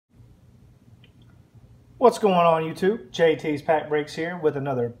What's going on YouTube? JT's Pack Breaks here with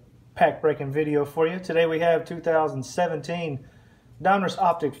another pack breaking video for you. Today we have 2017 Donruss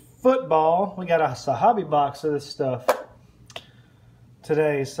Optic football. We got a hobby box of this stuff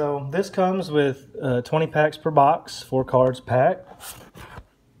today. So this comes with 20 packs per box, 4 cards pack.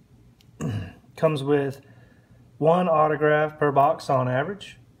 Comes with 1 autograph per box on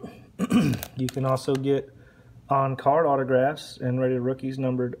average. You can also get on card autographs and rated rookies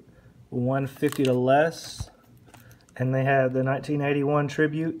numbered 150 to less, and they have the 1981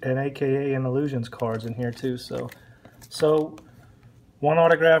 Tribute and AKA and Illusions cards in here too. So 1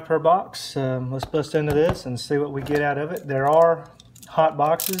 autograph per box. Let's bust into this and see what we get out of it. There are hot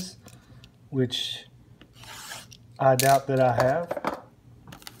boxes, which I doubt that I have,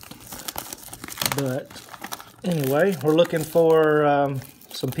 but anyway, we're looking for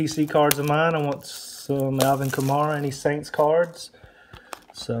some PC cards of mine. I want some Alvin Kamara, any Saints cards,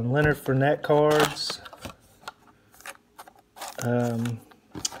 some Leonard Fournette cards,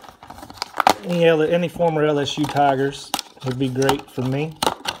 any former LSU Tigers would be great for me.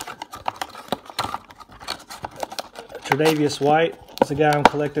 Tre'Davious White is a guy I'm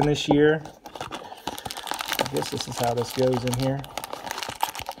collecting this year. I guess this is how this goes in here.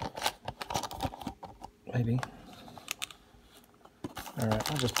 Maybe.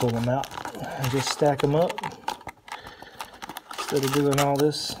 Alright, I'll just pull them out and just stack them up instead of doing all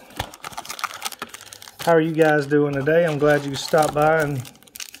this. How are you guys doing today? I'm glad you stopped by and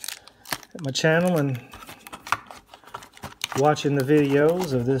at my channel and watching the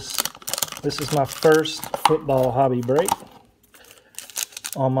videos of this. This is my first football hobby break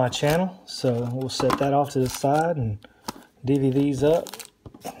on my channel, so we'll set that off to the side and divvy these up,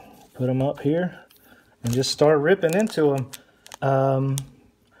 put them up here, and just start ripping into them.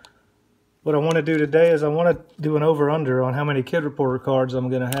 What I want to do today is I want to do an over-under on how many Kid Reporter cards I'm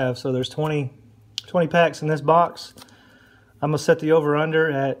going to have. So there's 20 packs in this box. I'm going to set the over-under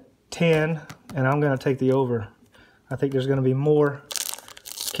at 10, and I'm going to take the over. I think there's going to be more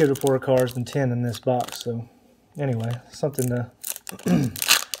Kid Reporter cards than 10 in this box. So anyway, something to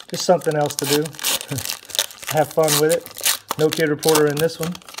just something else to do. Have fun with it. No Kid Reporter in this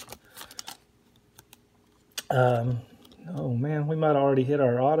one. Oh man, we might have already hit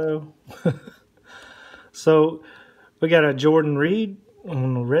our auto. So we got a Jordan Reed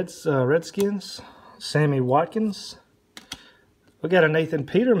on the Redskins, Sammy Watkins. We got a Nathan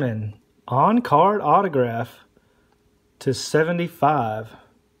Peterman on card autograph to 75.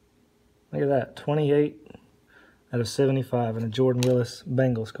 Look at that, 28 out of 75, and a Jordan Willis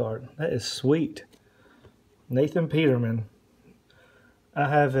Bengals card. That is sweet. Nathan Peterman. I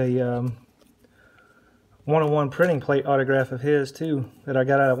have a 101 printing plate autograph of his too that I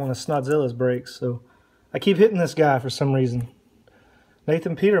got out of one of Snodzilla's breaks. So I keep hitting this guy for some reason.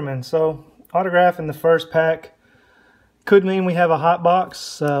 Nathan Peterman. So autograph in the first pack could mean we have a hot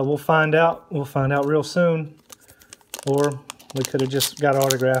box. We'll find out. We'll find out real soon. Or we could have just got an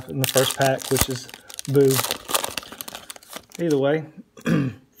autograph in the first pack, which is boo. Either way,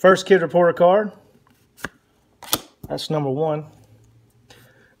 first Kid Reporter card. That's number 1.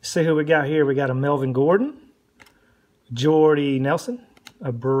 See who we got here. We got a Melvin Gordon, Jordy Nelson,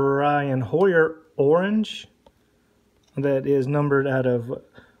 a Brian Hoyer orange that is numbered out of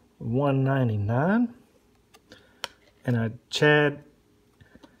 199, and a Chad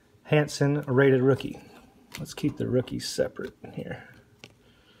Hansen rated rookie. Let's keep the rookies separate here.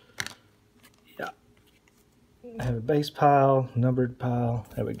 Yeah. I have a base pile, numbered pile.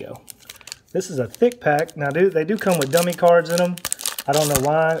 There we go. This is a thick pack. Now, they do come with dummy cards in them. I don't know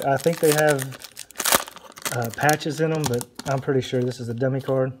why. I think they have patches in them, but I'm pretty sure this is a dummy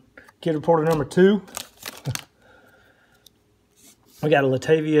card. Kid Reporter number 2. We got a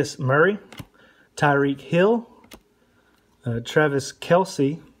Latavius Murray, Tyreek Hill, Travis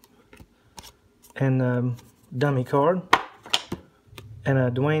Kelce, and dummy card, and a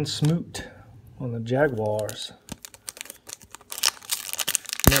Dwayne Smoot on the Jaguars.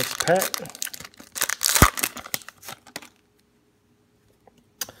 Next pack.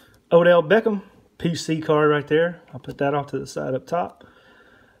 Odell Beckham, PC card right there. I'll put that off to the side up top.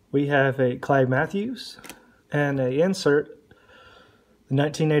 We have a Clay Matthews and a insert, the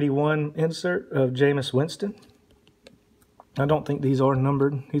 1981 insert of Jameis Winston. I don't think these are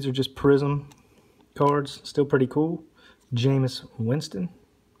numbered. These are just prism cards. Still pretty cool. Jameis Winston.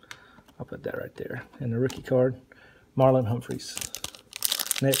 I'll put that right there. And the rookie card, Marlon Humphreys.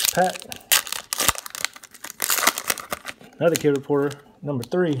 Next pack. Another Kid Reporter. Number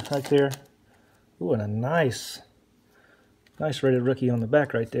 3 right there. Ooh, and a nice rated rookie on the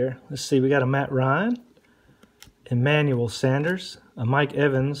back right there. Let's see, we got a Matt Ryan, Emmanuel Sanders, a Mike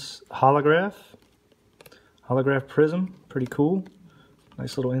Evans holograph, holograph prism, pretty cool.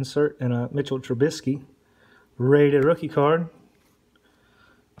 Nice little insert, and a Mitchell Trubisky rated rookie card.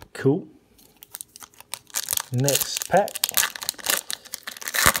 Cool. Next pack.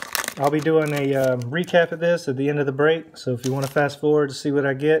 I'll be doing a recap of this at the end of the break, so if you want to fast forward to see what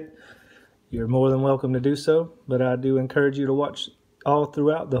I get, you're more than welcome to do so, but I do encourage you to watch all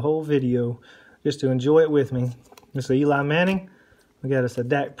throughout the whole video just to enjoy it with me. This is Eli Manning. We got us a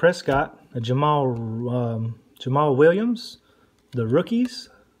Dak Prescott, a Jamal Williams, the rookies.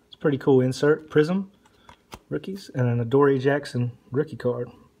 It's a pretty cool insert, prism, rookies, and an Adoree Jackson rookie card.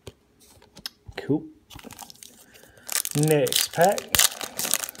 Cool. Next pack.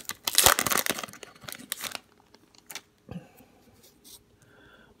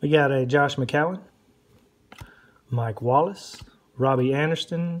 We got a Josh McCown, Mike Wallace, Robbie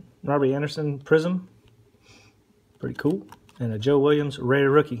Anderson prism, pretty cool, and a Joe Williams rated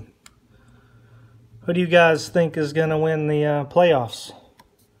rookie. Who do you guys think is going to win the playoffs?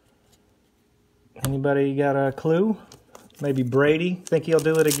 Anybody got a clue? Maybe Brady. Think he'll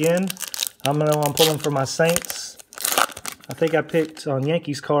do it again? I'm pulling for my Saints. I think I picked on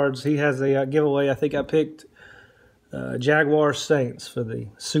Yankees cards. He has a giveaway. I think I picked Jaguars Saints for the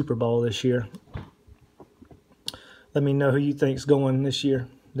Super Bowl this year. Let me know who you think's going this year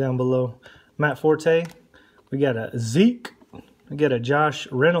down below. Matt Forte. We got a Zeke. We got a Josh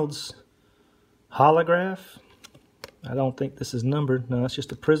Reynolds holograph. I don't think this is numbered. No, it's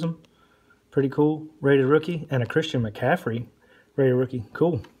just a prism. Pretty cool. Rated rookie. And a Christian McCaffrey rated rookie.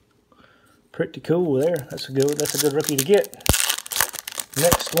 Cool. Pretty cool there. That's a good rookie to get.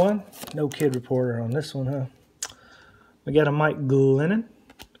 Next one. No kid reporter on this one, huh? We got a Mike Glennon,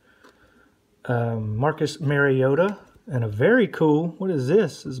 Marcus Mariota, and a very cool, what is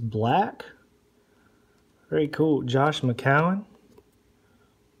this? This is black. Very cool. Josh McCown.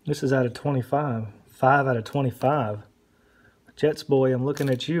 This is out of 25. 5 out of 25. Jets boy, I'm looking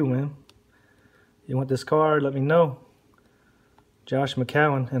at you, man. You want this card? Let me know. Josh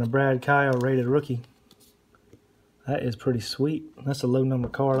McCown and a Brad Kyle rated rookie. That is pretty sweet. That's a low number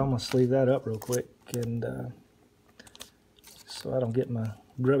card. I'm going to sleeve that up real quick, and so I don't get my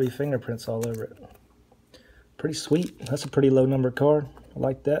grubby fingerprints all over it. Pretty sweet. That's a pretty low number card. I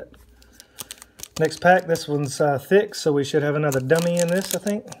like that. Next pack. This one's thick, so we should have another dummy in this, I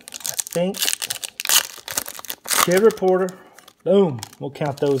think. Kid reporter. Boom. We'll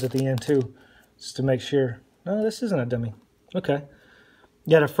count those at the end too, just to make sure. No, this isn't a dummy. Okay.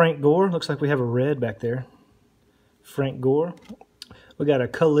 Got a Frank Gore. Looks like we have a red back there. Frank Gore. We got a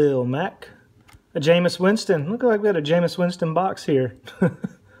Khalil Mack. A Jameis Winston. Look like we got a Jameis Winston box here.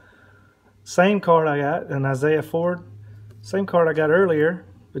 Same card I got, an Isaiah Ford. Same card I got earlier,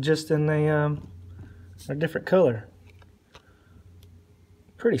 but just in a different color.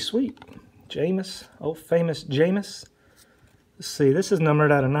 Pretty sweet. Jameis, old famous Jameis. Let's see, this is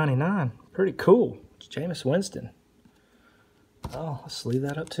numbered out of 99. Pretty cool. It's Jameis Winston. Oh, let's sleeve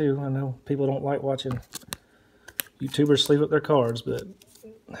that up too. I know people don't like watching YouTubers sleeve up their cards, but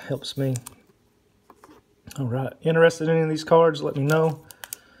it helps me. All right, interested in any of these cards, let me know.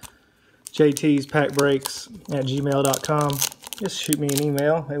 jtspackbreaks@gmail.com. Just shoot me an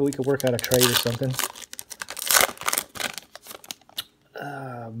email. Maybe we could work out a trade or something.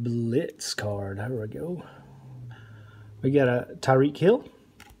 Blitz card. There we go. We got a Tyreek Hill,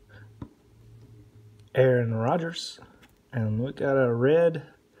 Aaron Rodgers, and we got a red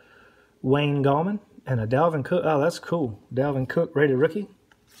Wayne Gallman and a Dalvin Cook. Oh, that's cool. Dalvin Cook rated rookie.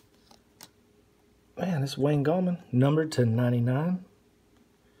 Man, this Wayne Gallman, numbered to 99.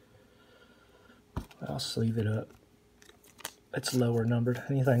 I'll sleeve it up. It's lower numbered.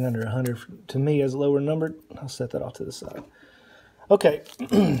 Anything under 100 to me is lower numbered. I'll set that off to the side. Okay.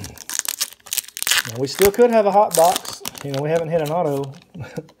 Now, we still could have a hot box. You know, we haven't hit an auto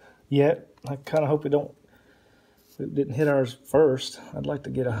yet. I kind of hope we didn't hit ours first. I'd like to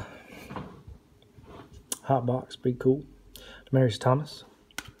get a hot box. Pretty cool. Demaryius Thomas,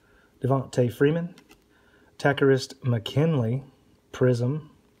 Devontae Freeman, Takarist McKinley,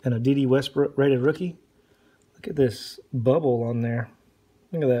 prism, and a D.D. Westbrook rated rookie. Look at this bubble on there.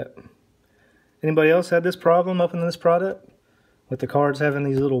 Look at that. Anybody else had this problem opening this product? With the cards having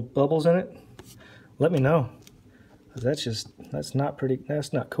these little bubbles in it? Let me know. That's not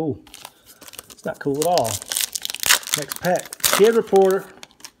cool. It's not cool at all. Next pack. Kid reporter.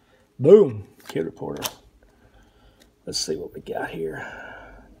 Boom. Kid reporter. Let's see what we got here.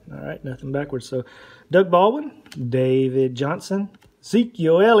 All right, nothing backwards. So, Doug Baldwin, David Johnson,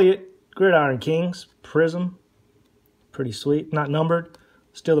 Ezekiel Elliott, Gridiron Kings, prism. Pretty sweet. Not numbered.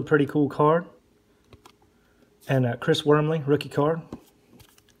 Still a pretty cool card. And Chris Wormley, rookie card.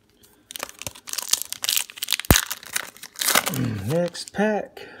 Next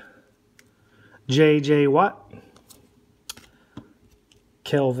pack. J.J. Watt.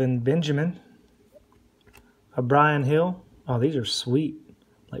 Kelvin Benjamin. A Brian Hill. Oh, these are sweet.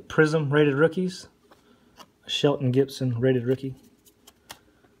 Like Prism rated rookies. A Shelton Gibson rated rookie.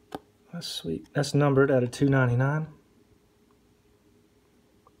 That's sweet. That's numbered out of 299.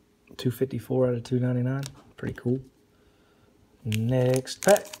 254 out of 299. Pretty cool. Next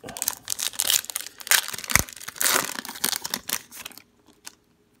pack.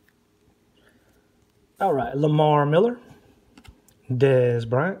 All right, Lamar Miller. Dez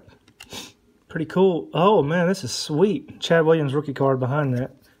Bryant. Pretty cool. Oh, man, this is sweet. Chad Williams rookie card behind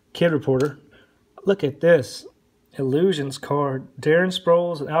that. Kid Reporter. Look at this. Illusions card. Darren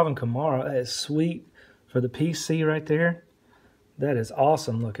Sproles and Alvin Kamara. That is sweet for the PC right there. That is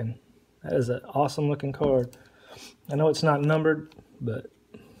awesome looking. That is an awesome looking card. I know it's not numbered, but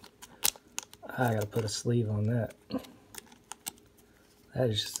I got to put a sleeve on that. That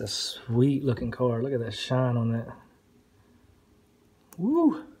is just a sweet looking card. Look at that shine on that.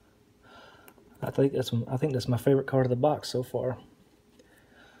 Woo! I think that's my favorite card of the box so far.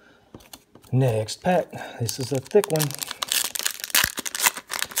 Next pack. This is a thick one.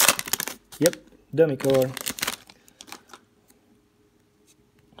 Yep, dummy card.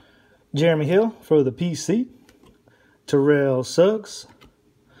 Jeremy Hill for the PC. Terrell Suggs.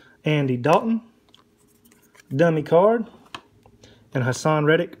 Andy Dalton. Dummy card. And Hassan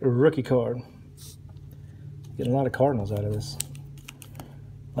Reddick rookie card. Getting a lot of Cardinals out of this.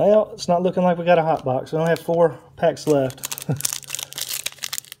 Well, it's not looking like we got a hot box. We only have 4 packs left.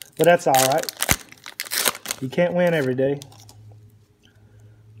 But that's all right. You can't win every day.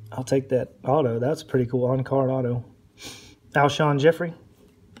 I'll take that auto. That's a pretty cool on-card auto. Alshon Jeffrey.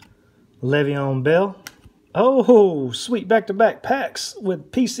 Le'Veon Bell. Oh, sweet back-to-back packs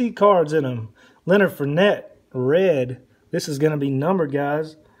with PC cards in them. Leonard Fournette, red. This is going to be numbered,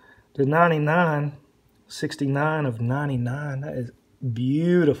 guys, to 99. 69 of 99. That is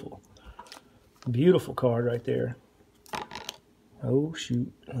beautiful. Beautiful card right there. Oh,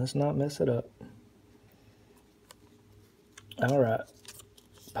 shoot. Let's not mess it up. All right.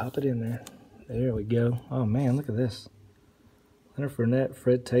 Pop it in there. There we go. Oh, man, look at this. Leonard Fournette,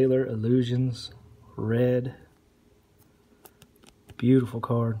 Fred Taylor, Illusions, red. Beautiful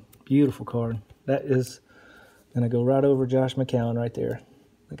card. Beautiful card. That is going to go right over Josh McCown right there.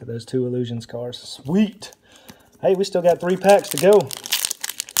 Look at those 2 Illusions cards. Sweet. Hey, we still got 3 packs to go.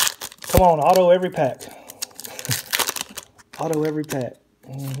 Come on, auto every pack. Auto every pack.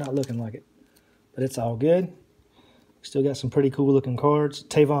 Not looking like it, but it's all good. Still got some pretty cool looking cards.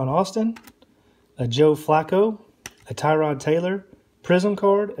 Tavon Austin, a Joe Flacco, a Tyrod Taylor Prism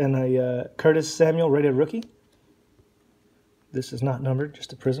card, and a Curtis Samuel rated rookie. This is not numbered,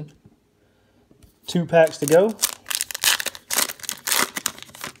 just a Prism. 2 packs to go.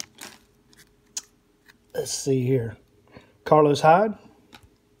 Let's see here. Carlos Hyde,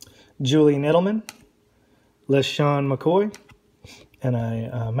 Julian Edelman, LeSean McCoy, and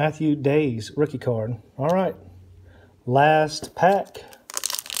a Matthew Days rookie card. All right. Last pack.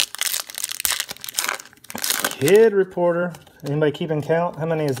 Kid Reporter. Anybody keeping count? How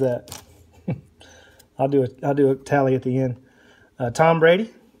many is that? I'll do a tally at the end. Tom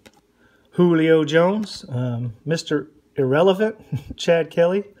Brady, Julio Jones, Mr. Irrelevant, Chad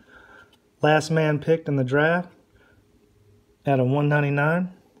Kelly, last man picked in the draft out of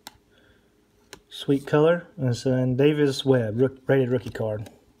 199. Sweet color. And Davis Webb, rated rookie card.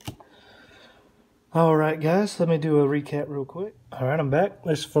 All right, guys, let me do a recap real quick. All right, I'm back.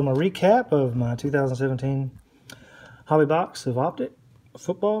 This is from a recap of my 2017 hobby box of Optic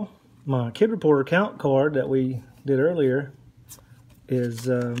football. My Kid Reporter count card that we did earlier is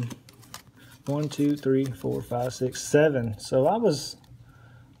 1, 2, 3, 4, 5, 6, 7. So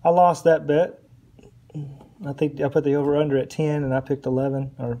I lost that bet. I think I put the over under at 10 and I picked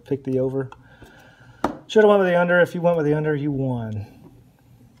 11, or picked the over. Should have went with the under. If you went with the under, you won.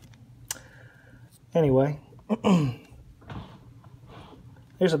 Anyway,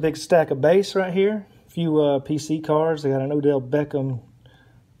 here's a big stack of base right here. A few PC cards. They got an Odell Beckham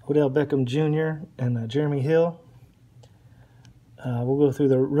Jr. and Jeremy Hill. We'll go through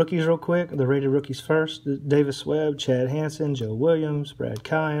the rookies real quick. The rated rookies first. Davis Webb, Chad Hansen, Joe Williams, Brad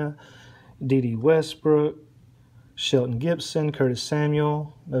Kaya, D.D. Westbrook, Shelton Gibson, Curtis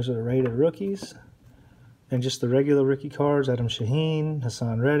Samuel. Those are the rated rookies. And just the regular rookie cards, Adam Shaheen,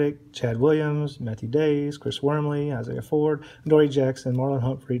 Hassan Reddick, Chad Williams, Matthew Days, Chris Wormley, Isaiah Ford, Dory Jackson, Marlon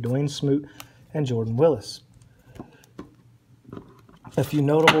Humphrey, Dwayne Smoot, and Jordan Willis. A few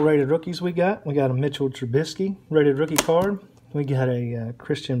notable rated rookies we got. We got a Mitchell Trubisky rated rookie card. We got a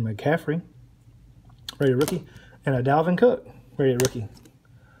Christian McCaffrey rated rookie. and a Dalvin Cook rated rookie.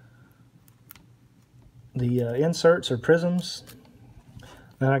 The inserts are prisms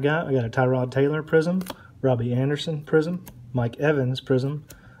that I got a Tyrod Taylor prism, Robbie Anderson prism, Mike Evans prism,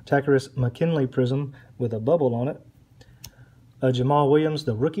 Takaris McKinley prism with a bubble on it, a Jamal Williams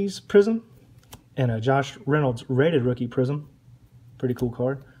the rookies prism, and a Josh Reynolds rated rookie prism, pretty cool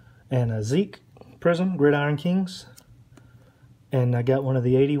card, and a Zeke prism, Gridiron Kings, and I got one of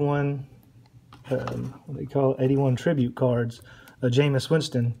the 81 what they call it, 81 tribute cards, a Jameis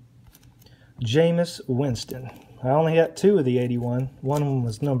Winston. I only got 2 of the 81. One of them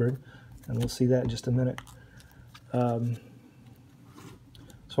was numbered, and we'll see that in just a minute. As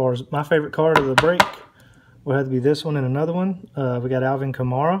far as my favorite card of the break, will have to be this one and another one. We got Alvin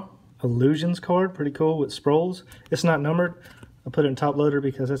Kamara, Illusions card, pretty cool with Sproles. It's not numbered. I put it in top loader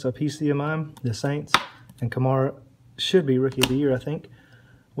because that's a PC of mine, the Saints, and Kamara should be Rookie of the Year, I think.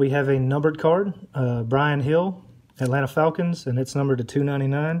 We have a numbered card, Brian Hill, Atlanta Falcons, and it's numbered to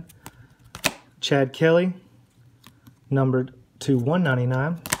 299. Chad Kelly, numbered to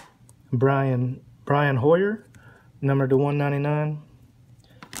 199. Brian Hoyer, numbered to 199.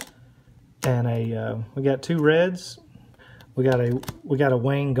 And we got 2 reds. We got a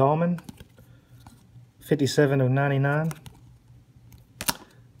Wayne Gallman, 57 of 99.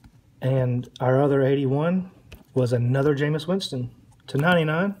 And our other 81 was another Jameis Winston to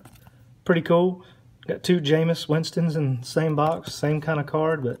 99. Pretty cool. Got 2 Jameis Winstons in the same box, same kind of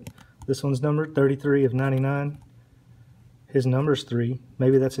card, but this one's numbered 33 of 99. His number's 3.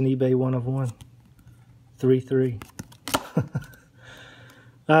 Maybe that's an eBay 1 of 1. 3-3.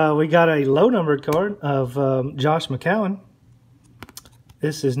 We got a low numbered card of Josh McCown.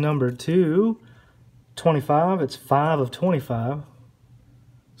 This is numbered to 25. It's 5 of 25.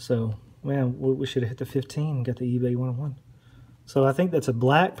 So, man, we should have hit the 15 and got the eBay 1 of 1. So I think that's a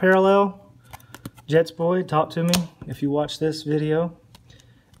black parallel. Jets boy, talk to me if you watch this video.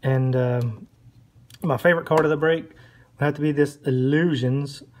 And my favorite card of the break would have to be this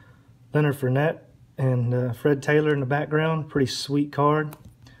Illusions, Leonard Fournette and Fred Taylor in the background. Pretty sweet card.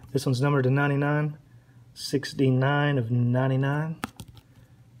 This one's numbered to 99, 69 of 99.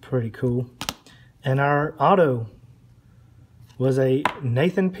 Pretty cool. And our auto was a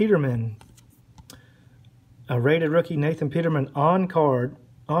Nathan Peterman, a rated rookie Nathan Peterman on card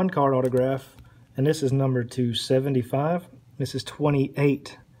autograph, and this is numbered to 75. This is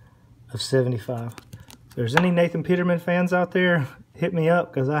 28 of 75. If there's any Nathan Peterman fans out there, hit me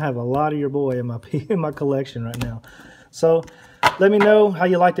up because I have a lot of your boy in my collection right now. So let me know how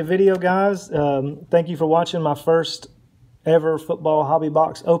you liked the video, guys. Thank you for watching my first ever football hobby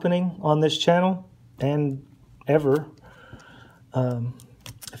box opening on this channel and ever.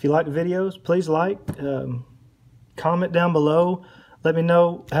 If you like the videos, please like, comment down below. Let me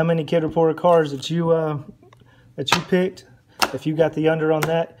know how many Kid Reporter cards that you picked. If you got the under on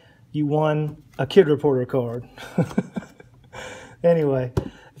that, you won a Kid Reporter card. Anyway,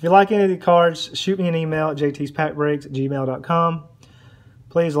 if you like any of the cards, shoot me an email at jtspackbreaks@gmail.com.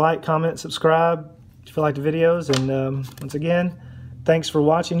 Please like, comment, subscribe if you like the videos. And once again, thanks for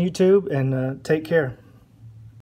watching YouTube, and take care.